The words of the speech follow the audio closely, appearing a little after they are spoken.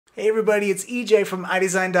Hey everybody, it's EJ from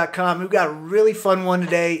Eyedesyn.com. We've got a really fun one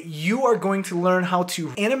today. You are going to learn how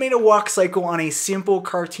to animate a walk cycle on a simple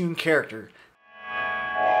cartoon character.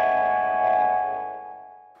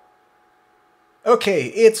 Okay,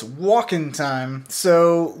 it's walking time.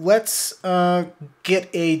 So let's get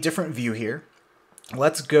a different view here.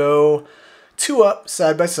 Let's go two up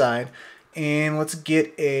side by side, and let's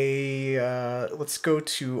get a, let's go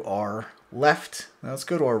to our left, let's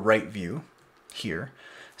go to our right view here.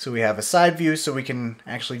 So we have a side view so we can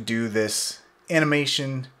actually do this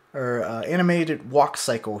animation or animated walk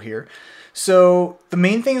cycle here. So the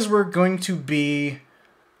main things we're going to be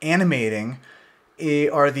animating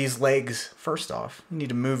are these legs. First off, you need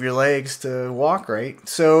to move your legs to walk, right?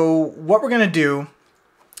 So what we're going to do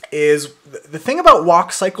is, the thing about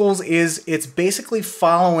walk cycles is it's basically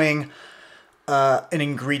following an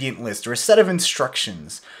ingredient list or a set of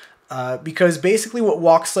instructions. Because basically what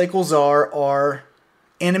walk cycles are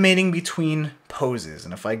animating between poses.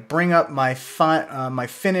 And if I bring up my my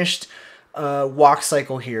finished walk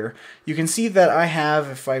cycle here, you can see that I have,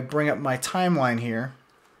 if I bring up my timeline here,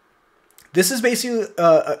 this is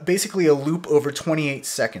basically a loop over 28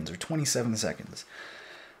 seconds or 27 seconds.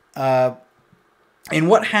 And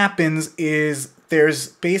what happens is there's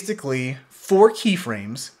basically 4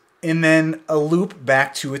 keyframes and then a loop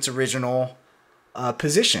back to its original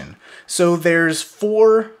position. So there's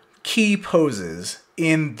 4 key poses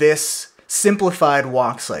in this simplified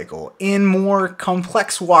walk cycle. In more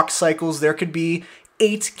complex walk cycles, there could be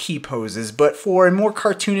 8 key poses, but for a more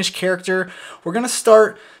cartoonish character, we're going to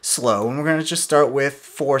start slow, and we're going to just start with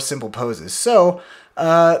 4 simple poses. So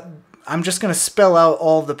I'm just going to spell out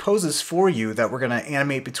all the poses for you that we're going to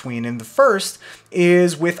animate between. And the first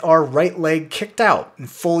is with our right leg kicked out and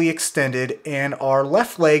fully extended, and our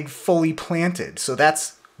left leg fully planted. So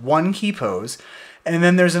that's one key pose. And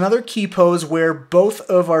then there's another key pose where both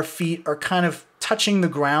of our feet are kind of touching the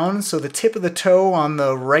ground. So the tip of the toe on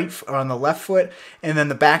the left foot, and then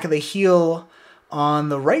the back of the heel on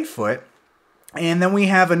the right foot. And then we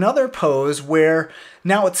have another pose where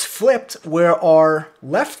now it's flipped, where our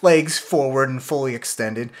left leg's forward and fully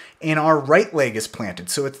extended, and our right leg is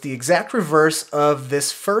planted. So it's the exact reverse of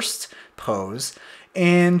this first pose.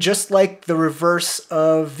 And just like the reverse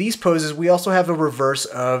of these poses, we also have a reverse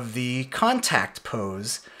of the contact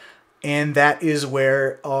pose. And that is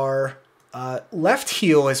where our left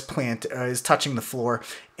heel is touching the floor,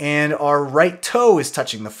 and our right toe is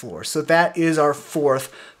touching the floor. So that is our 4th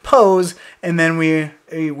pose, and then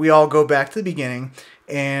we all go back to the beginning,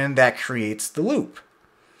 and that creates the loop.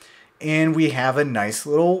 And we have a nice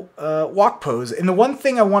little walk pose. And the one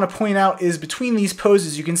thing I want to point out is between these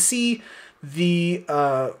poses, you can see the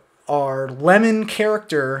our lemon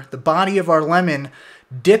character, the body of our lemon,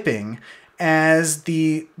 dipping as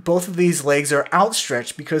both of these legs are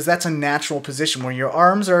outstretched, because that's a natural position where your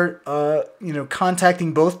arms are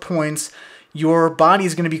contacting both points. Your body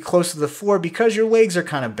is going to be close to the floor because your legs are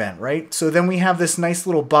kind of bent, right? So then we have this nice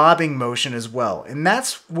little bobbing motion as well. And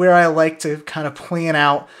that's where I like to kind of plan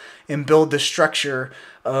out and build the structure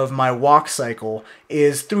of my walk cycle,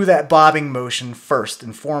 is through that bobbing motion first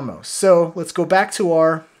and foremost. So let's go back to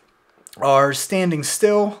our standing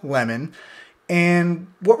still lemon. And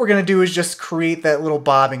what we're going to do is just create that little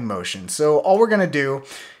bobbing motion. So all we're going to do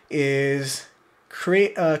is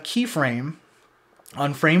create a keyframe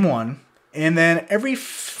on frame 1. And then every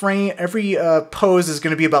pose is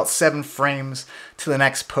going to be about 7 frames to the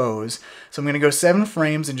next pose. So I'm going to go 7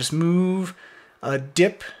 frames and just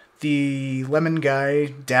dip the lemon guy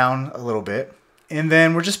down a little bit. And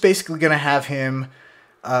then we're just basically going to have him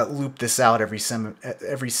loop this out every 7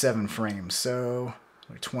 frames. So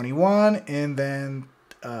 21, and then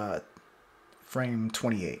frame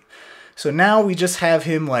 28. So now we just have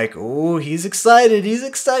him like, oh, he's excited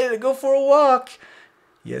to go for a walk.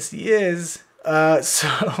 Yes, he is.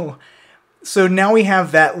 So now we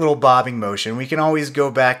have that little bobbing motion. We can always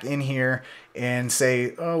go back in here and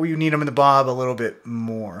say, oh, we need him to bob a little bit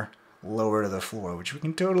more lower to the floor, which we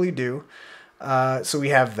can totally do. So we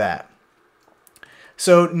have that.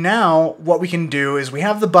 So now what we can do is we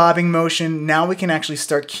have the bobbing motion. Now we can actually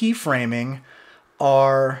start keyframing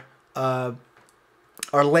our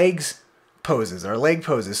leg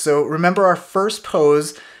poses. So remember our first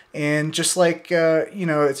pose, and just like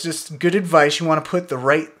it's just good advice. You want to put the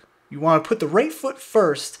right foot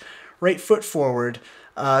first, right foot forward.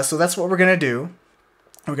 So that's what we're gonna do.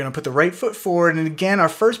 We're gonna put the right foot forward, and again, our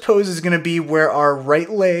first pose is gonna be where our right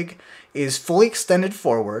leg is fully extended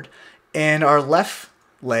forward, and our left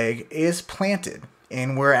leg is planted,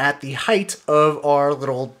 and we're at the height of our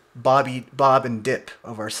little bob and dip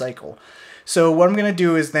of our cycle. So what I'm going to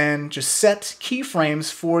do is then just set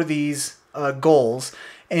keyframes for these goals.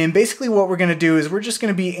 And basically what we're going to do is we're just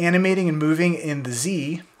going to be animating and moving in the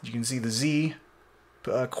Z. You can see the Z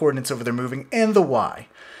coordinates over there moving, and the Y.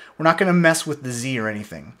 We're not going to mess with the Z or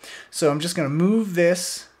anything. So I'm just going to move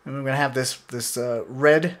this, and we're going to have this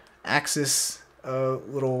red axis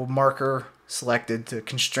little marker selected to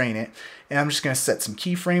constrain it. And I'm just going to set some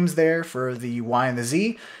keyframes there for the Y and the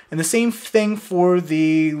Z. And the same thing for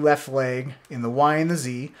the left leg in the Y and the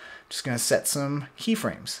Z. I'm just going to set some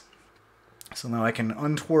keyframes. So now I can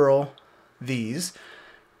untwirl these,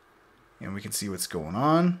 and we can see what's going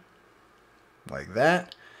on, like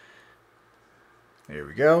that. There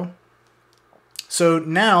we go. So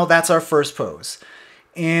now that's our first pose.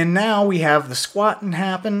 And now we have the squatting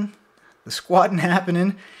happening,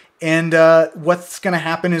 and what's going to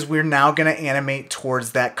happen is we're now going to animate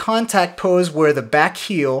towards that contact pose where the back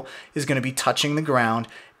heel is going to be touching the ground,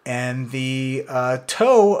 and the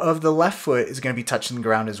toe of the left foot is going to be touching the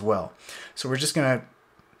ground as well. So we're just going to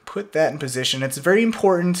put that in position. It's very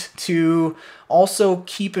important to also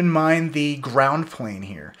keep in mind the ground plane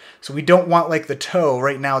here. So we don't want like the toe,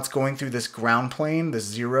 right now it's going through this ground plane, this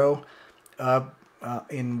 0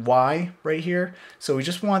 in Y right here. So we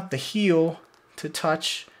just want the heel to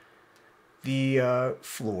touch the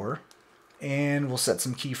floor, and we'll set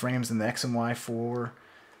some keyframes in the X and Y for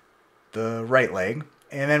the right leg.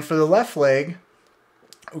 And then for the left leg,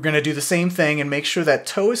 we're going to do the same thing and make sure that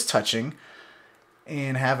toe is touching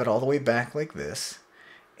and have it all the way back like this.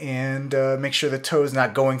 And make sure the toe is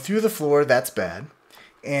not going through the floor, that's bad.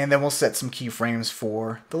 And then we'll set some keyframes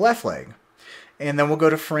for the left leg. And then we'll go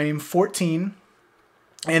to frame 14.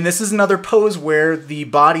 And this is another pose where the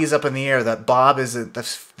body is up in the air. That bob is at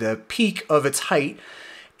the peak of its height.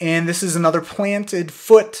 And this is another planted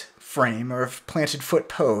foot frame, or planted foot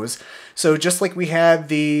pose. So just like we had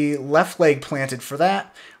the left leg planted for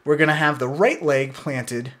that, we're going to have the right leg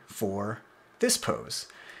planted for this pose.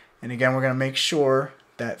 And again, we're going to make sure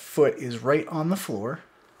that foot is right on the floor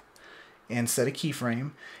and set a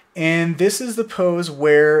keyframe. And this is the pose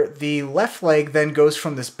where the left leg then goes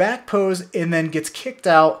from this back pose and then gets kicked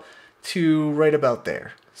out to right about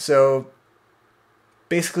there. So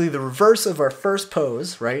basically the reverse of our first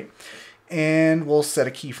pose, right? And we'll set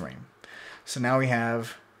a keyframe. So now we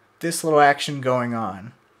have this little action going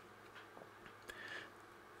on.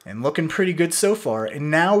 And looking pretty good so far. And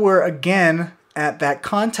now we're again at that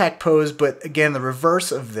contact pose, but again, the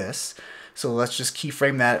reverse of this. So let's just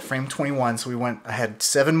keyframe that at frame 21. So we went ahead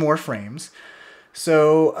 7 more frames.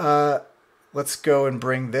 So let's go and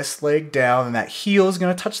bring this leg down, and that heel is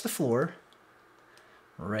going to touch the floor.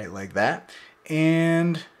 Right like that.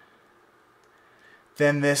 And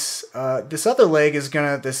then this other leg is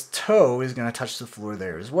this toe is gonna touch the floor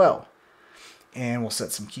there as well. And we'll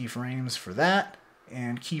set some keyframes for that,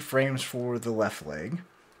 and keyframes for the left leg.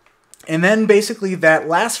 And then basically that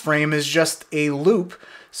last frame is just a loop,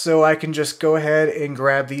 so I can just go ahead and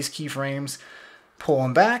grab these keyframes, pull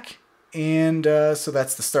them back, and so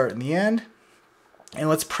that's the start and the end. And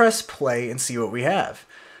let's press play and see what we have.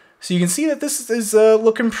 So you can see that this is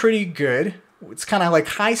looking pretty good. It's kind of like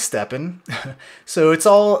high stepping. So it's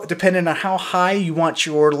all dependent on how high you want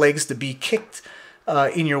your legs to be kicked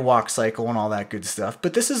in your walk cycle and all that good stuff.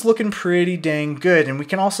 But this is looking pretty dang good. And we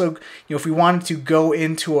can also, if we wanted to go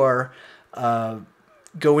into our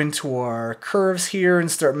curves here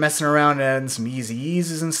and start messing around and adding some easy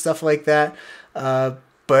eases and stuff like that.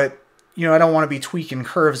 But I don't want to be tweaking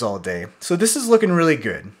curves all day. So this is looking really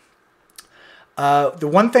good. The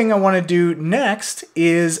one thing I want to do next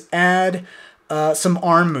is add some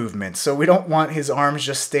arm movement. So we don't want his arms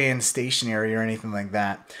just staying stationary or anything like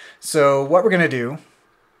that. So what we're going to do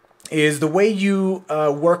is, the way you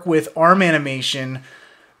work with arm animation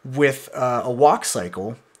with a walk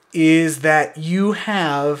cycle is that you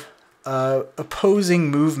have opposing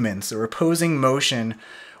movements or opposing motion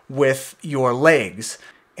with your legs.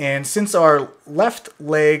 And since our left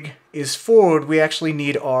leg is forward, we actually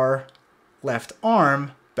need our left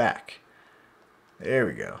arm back. There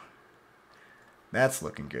we go. That's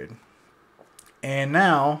looking good. And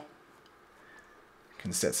now I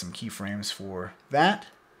can set some keyframes for that.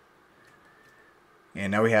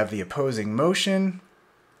 And now we have the opposing motion,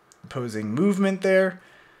 opposing movement there.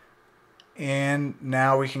 And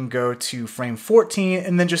now we can go to frame 14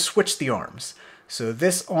 and then just switch the arms. So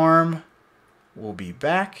this arm will be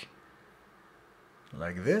back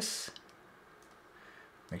like this.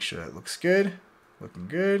 Make sure that looks good. Looking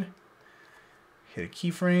good. Hit a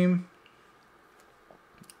keyframe.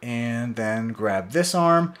 And then grab this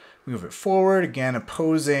arm, move it forward, again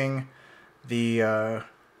opposing the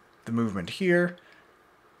movement here.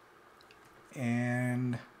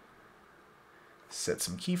 and set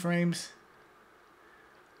some keyframes.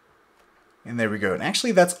 And there we go. And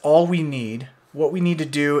actually, that's all we need. What we need to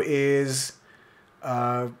do is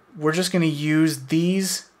we're just going to use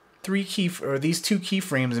these two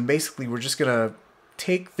keyframes, and basically we're just going to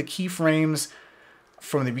take the keyframes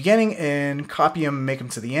from the beginning and copy them and make them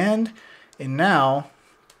to the end. And now,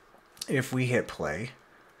 if we hit play,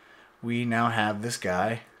 we now have this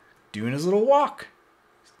guy doing his little walk,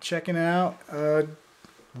 checking it out,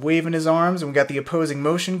 waving his arms, and we got the opposing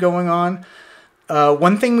motion going on.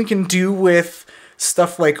 One thing we can do with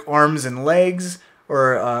stuff like arms and legs,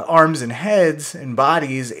 or arms and heads and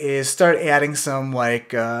bodies, is start adding some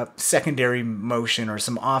like secondary motion or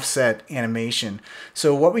some offset animation.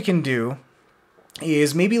 So what we can do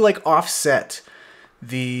is maybe like offset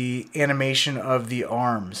the animation of the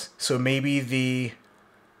arms. So maybe the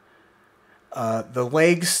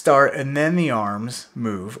legs start and then the arms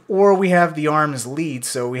move, or we have the arms lead,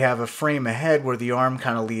 so we have a frame ahead where the arm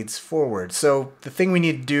kind of leads forward. So the thing we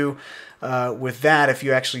need to do with that, if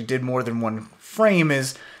you actually did more than one frame,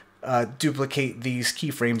 is duplicate these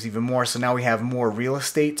keyframes even more. So now we have more real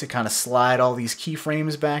estate to kind of slide all these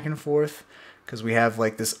keyframes back and forth, because we have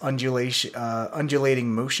like this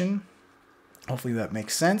undulating motion. Hopefully that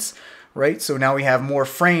makes sense. Right, so now we have more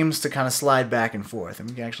frames to kind of slide back and forth, and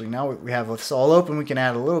we can actually, now we have this all open, we can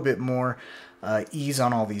add a little bit more ease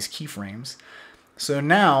on all these keyframes. So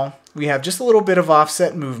now we have just a little bit of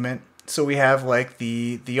offset movement. So we have like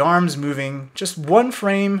the arms moving just one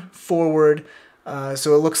frame forward,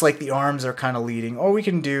 so it looks like the arms are kind of leading. Or we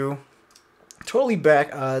can do totally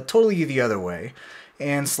the other way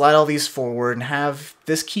and slide all these forward and have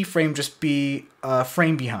this keyframe just be a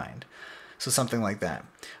frame behind. So something like that.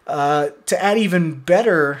 To add even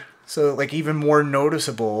better, so like even more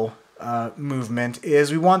noticeable movement,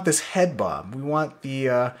 is we want this head bob. We want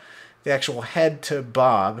the actual head to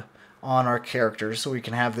bob on our characters, so we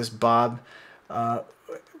can have this bob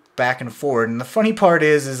back and forward. And the funny part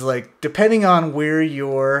is like, depending on where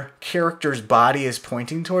your character's body is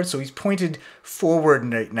pointing towards, so he's pointed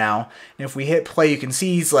forward right now, and if we hit play, you can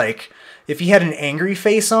see he's like, if he had an angry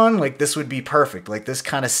face on, like this would be perfect. Like this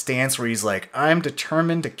kind of stance where he's like, I'm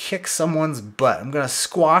determined to kick someone's butt. I'm going to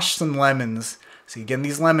squash some lemons. See, again,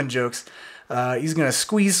 these lemon jokes. He's going to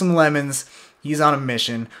squeeze some lemons. He's on a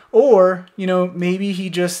mission. Or, you know, maybe he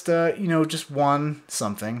just, just won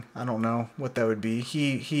something. I don't know what that would be.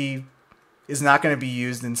 He is not going to be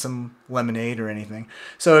used in some lemonade or anything.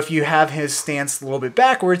 So if you have his stance a little bit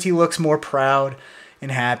backwards, he looks more proud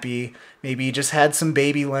and happy. Maybe he just had some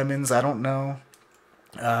baby lemons. I don't know.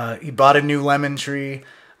 He bought a new lemon tree.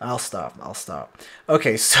 I'll stop.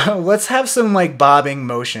 Okay, so let's have some like bobbing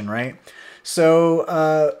motion, right?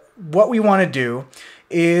 So what we want to do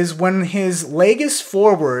is when his leg is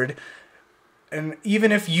forward, and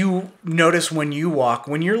even if you notice when you walk,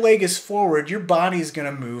 when your leg is forward, your body is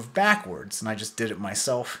going to move backwards. And I just did it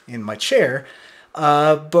myself in my chair.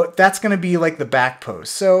 But that's going to be like the back pose.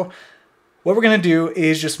 So what we're going to do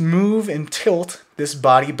is just move and tilt this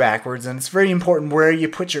body backwards, and it's very important where you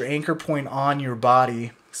put your anchor point on your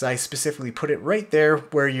body. So I specifically put it right there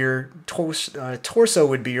where your torso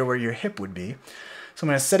would be, or where your hip would be. So I'm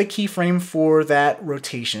going to set a keyframe for that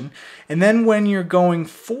rotation, and then when you're going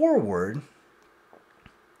forward,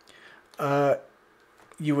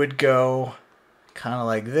 you would go kind of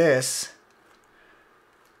like this,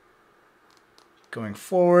 going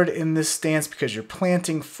forward in this stance because you're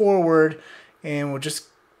planting forward, and we'll just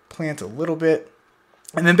plant a little bit.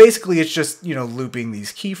 And then basically it's just, looping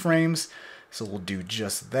these keyframes. So we'll do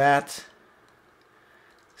just that.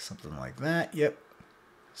 Something like that. Yep.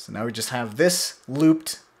 So now we just have this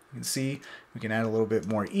looped. You can see we can add a little bit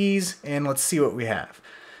more ease, and let's see what we have.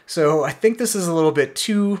 So I think this is a little bit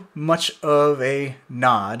too much of a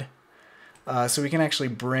nod. So we can actually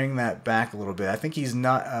bring that back a little bit. I think he's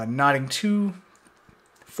not nodding too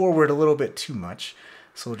forward a little bit too much,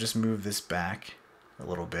 so we'll just move this back a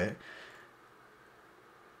little bit.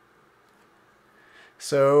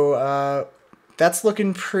 So that's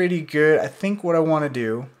looking pretty good. I think what I want to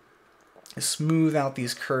do is smooth out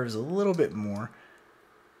these curves a little bit more,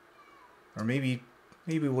 or maybe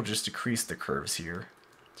we'll just decrease the curves here,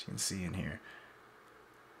 as you can see in here.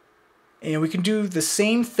 And we can do the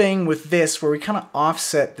same thing with this, where we kind of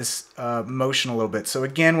offset this motion a little bit. So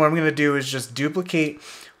again, what I'm going to do is just duplicate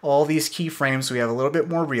all these keyframes so we have a little bit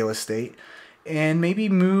more real estate, and maybe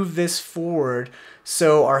move this forward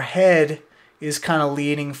so our head is kind of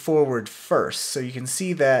leaning forward first. So you can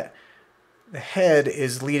see that the head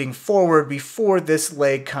is leading forward before this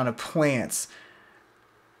leg kind of plants.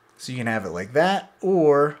 So you can have it like that,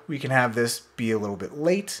 or we can have this be a little bit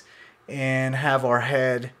late, and have our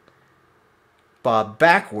head bob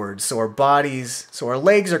backwards. So our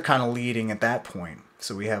legs are kind of leading at that point.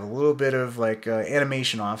 So we have a little bit of like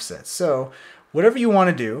animation offset. So whatever you want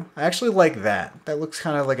to do, I actually like that. That looks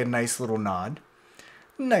kind of like a nice little nod.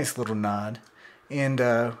 Nice little nod. And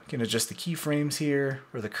we can adjust the keyframes here,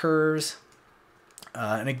 or the curves.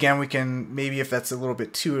 And again, we can, maybe if that's a little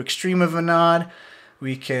bit too extreme of a nod,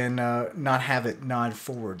 we can not have it nod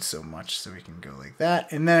forward so much. So we can go like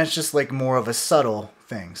that. And then it's just like more of a subtle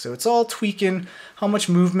thing. So it's all tweaking how much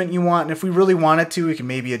movement you want. And if we really wanted to, we can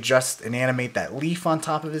maybe adjust and animate that leaf on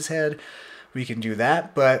top of his head. We can do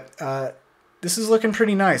that. But this is looking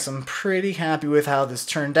pretty nice. I'm pretty happy with how this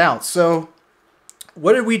turned out. So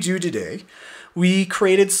what did we do today? We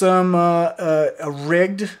created some a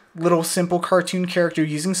rigged little simple cartoon character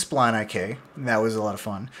using Spline IK. And that was a lot of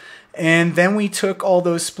fun. And then we took all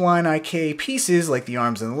those Spline IK pieces, like the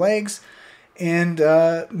arms and the legs, and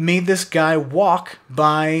made this guy walk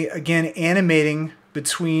by, again, animating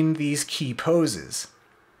between these key poses.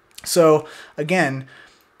 So, again,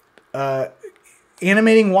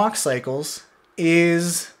 animating walk cycles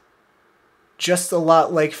is just a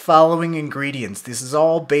lot like following ingredients. This is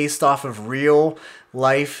all based off of real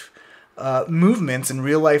life movements and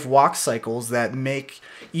real life walk cycles that make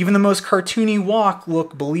even the most cartoony walk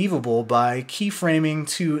look believable by keyframing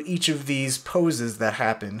to each of these poses that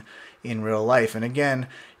happen in real life. And again,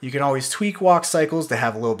 you can always tweak walk cycles to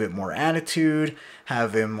have a little bit more attitude,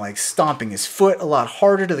 have him like stomping his foot a lot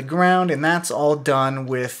harder to the ground, and that's all done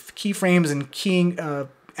with keyframes and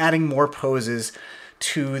adding more poses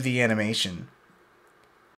to the animation.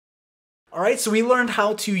 Alright, so we learned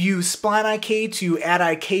how to use Spline IK to add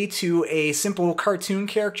IK to a simple cartoon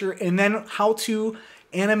character, and then how to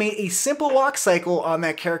animate a simple walk cycle on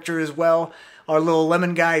that character as well. Our little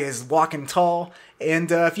lemon guy is walking tall. And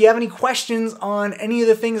if you have any questions on any of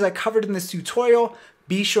the things I covered in this tutorial,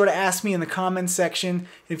 be sure to ask me in the comments section.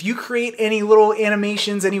 If you create any little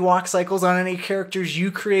animations, any walk cycles on any characters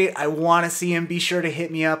you create, I want to see them. Be sure to hit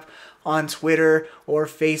me up on Twitter or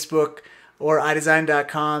Facebook or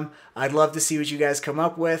Eyedesyn.com. I'd love to see what you guys come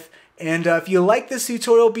up with. And if you like this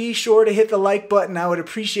tutorial, be sure to hit the like button. I would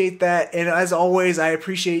appreciate that. And as always, I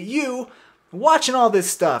appreciate you watching all this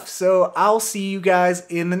stuff. So I'll see you guys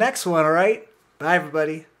in the next one, all right? Bye,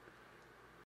 everybody.